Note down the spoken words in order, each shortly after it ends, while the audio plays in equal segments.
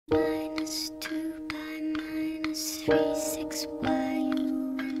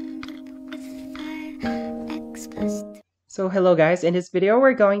So hello guys, in this video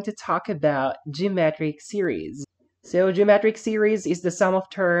we're going to talk about geometric series. So geometric series is the sum of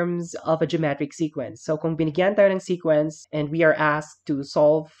terms of a geometric sequence. So kung binigyan tayo ng sequence and we are asked to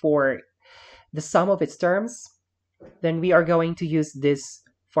solve for the sum of its terms, then we are going to use this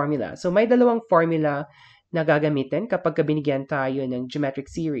formula. So may dalawang formula na gagamitin kapag binigyan tayo ng geometric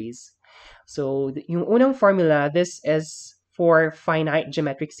series. So yung unang formula, this is for finite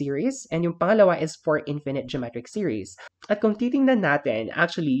geometric series, and yung pangalawa is for infinite geometric series. At kung titingnan natin,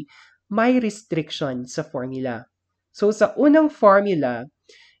 actually, may restriction sa formula. So sa unang formula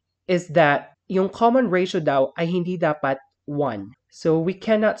is that yung common ratio daw ay hindi dapat 1. So we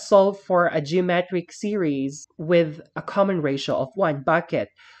cannot solve for a geometric series with a common ratio of 1. Bakit?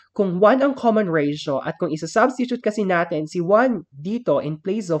 Kung 1 ang common ratio at kung isa-substitute kasi natin si 1 dito in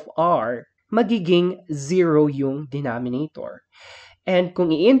place of r, magiging 0 yung denominator. And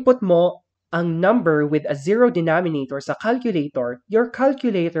kung i-input mo ang number with a 0 denominator sa calculator, your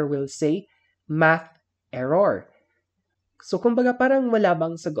calculator will say math error. So kumbaga parang wala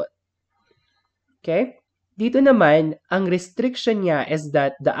bang sagot. Okay? Dito naman, ang restriction niya is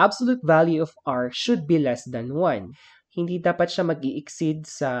that the absolute value of r should be less than 1. Hindi dapat siya mag-i-exceed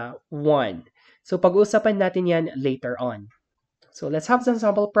sa 1. So pag-uusapan natin yan later on. So let's have some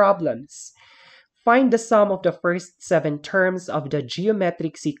sample problems. Find the sum of the first 7 terms of the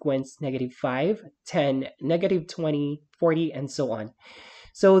geometric sequence -5, 10, -20, 40, and so on.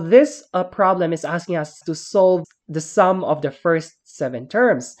 So this problem is asking us to solve the sum of the first 7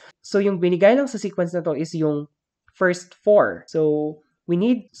 terms. So yung binigay lang sa sequence na to is yung first 4. So we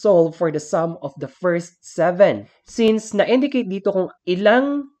need to solve for the sum of the first 7. Since na-indicate dito kung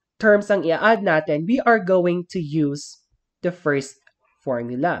ilang terms ang i-add natin, we are going to use the first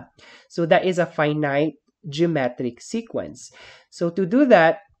formula. So that is a finite geometric sequence. So to do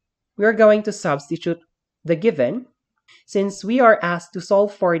that, we're going to substitute the given. Since we are asked to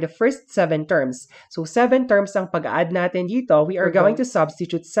solve for the first 7 terms, so 7 terms ang pag-add natin dito, we are going to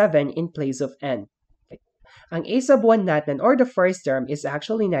substitute 7 in place of n. Ang a sub 1 natin, or the first term, is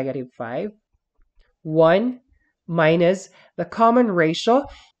actually -5. 1 minus the common ratio.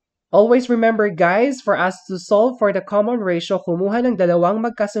 Always remember guys, for us to solve for the common ratio, kumuha ng dalawang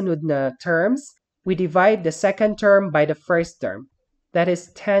magkasunod na terms, we divide the second term by the first term. That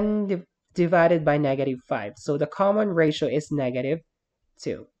is 10 divided by -5. So the common ratio is -2.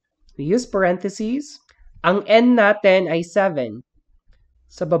 We use parentheses. Ang n natin ay 7.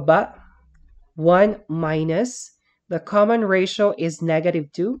 Sa baba, 1 minus, the common ratio is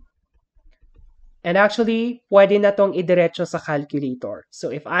 -2. And actually, pwede na tong idiretso sa calculator. So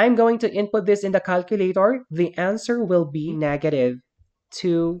if I'm going to input this in the calculator, the answer will be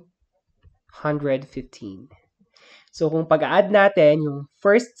 -215. So kung pag-add natin yung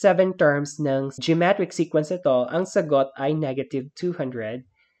first 7 terms ng geometric sequence ito, ang sagot ay -215.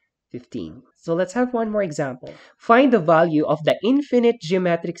 So let's have one more example. Find the value of the infinite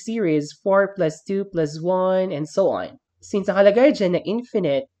geometric series 4 plus 2 plus 1 and so on. Since nakalagay dyan na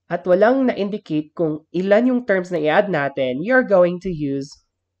infinite at walang na-indicate kung ilan yung terms na i-add natin, we are going to use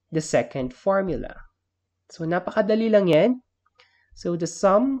the second formula. So napakadali lang yan. So the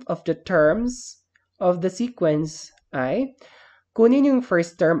sum of the terms of the sequence ay, kunin yung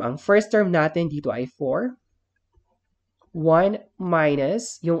first term. Ang first term natin dito ay 4. 1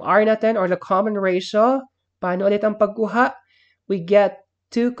 minus, yung r natin or the common ratio, paano ulit ang pagkuha? We get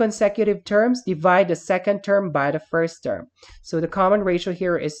 2 consecutive terms, divide the second term by the first term. So the common ratio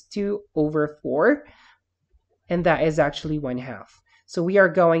here is 2/4, and that is actually 1/2. So we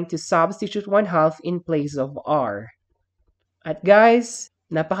are going to substitute 1/2 in place of r. At guys,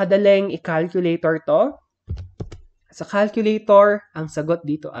 napakadaling i-calculator to. Sa calculator, ang sagot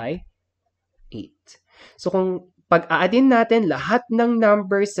dito ay 8. So kung pag-aadin natin lahat ng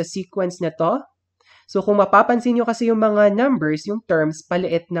numbers sa sequence na to, so kung mapapansin nyo kasi yung mga numbers, yung terms,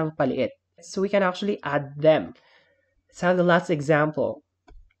 paliit ng paliit. So we can actually add them. Let's have the last example.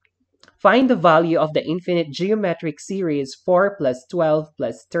 Find the value of the infinite geometric series 4 plus 12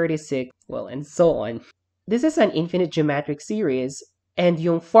 plus 36, well, and so on. This is an infinite geometric series, and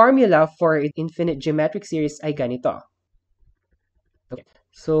yung formula for infinite geometric series ay ganito. Okay.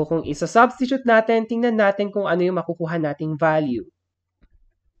 So kung isa-substitute natin, tingnan natin kung ano yung makukuha nating value.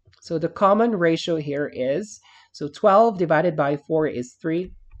 So the common ratio here is, so 12 divided by 4 is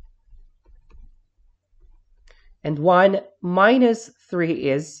 3. And 1 minus 3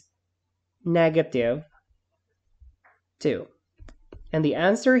 is -2. And the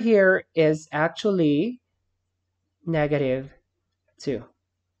answer here is actually -2.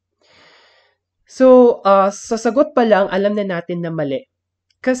 So, sa sagot pa lang, alam na natin na mali.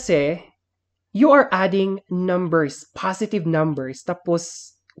 Kasi, you are adding numbers, positive numbers.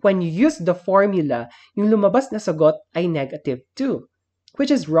 Tapos, when you use the formula, yung lumabas na sagot ay negative 2, which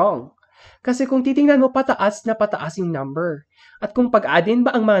is wrong. Kasi kung titingnan mo, pataas na pataas yung number. At kung pag-addin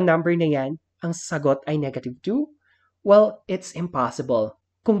ba ang mga number na yan, ang sagot ay negative 2? Well, it's impossible.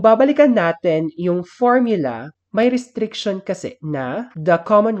 Kung babalikan natin yung formula, may restriction kasi na the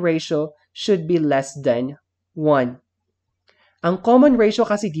common ratio should be less than 1. Ang common ratio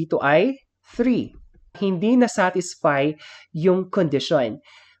kasi dito ay 3. Hindi na-satisfy yung condition.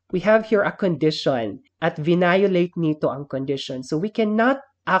 We have here a condition at violate nito ang condition. So we cannot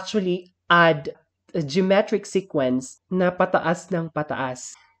actually add a geometric sequence na pataas ng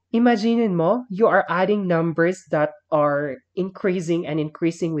pataas. Imagine mo, you are adding numbers that are increasing and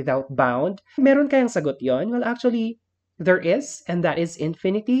increasing without bound. Meron kayang sagot yon? Well, actually, there is, and that is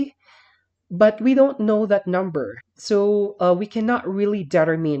infinity. But we don't know that number. So we cannot really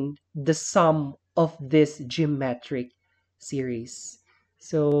determine the sum of this geometric series.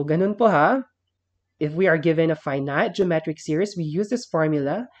 So ganun po ha. If we are given a finite geometric series, we use this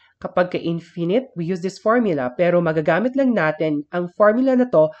formula. Kapag ka-infinite, we use this formula. Pero magagamit lang natin ang formula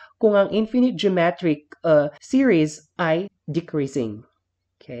na to kung ang infinite geometric series ay decreasing.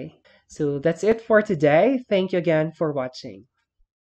 Okay? So that's it for today. Thank you again for watching.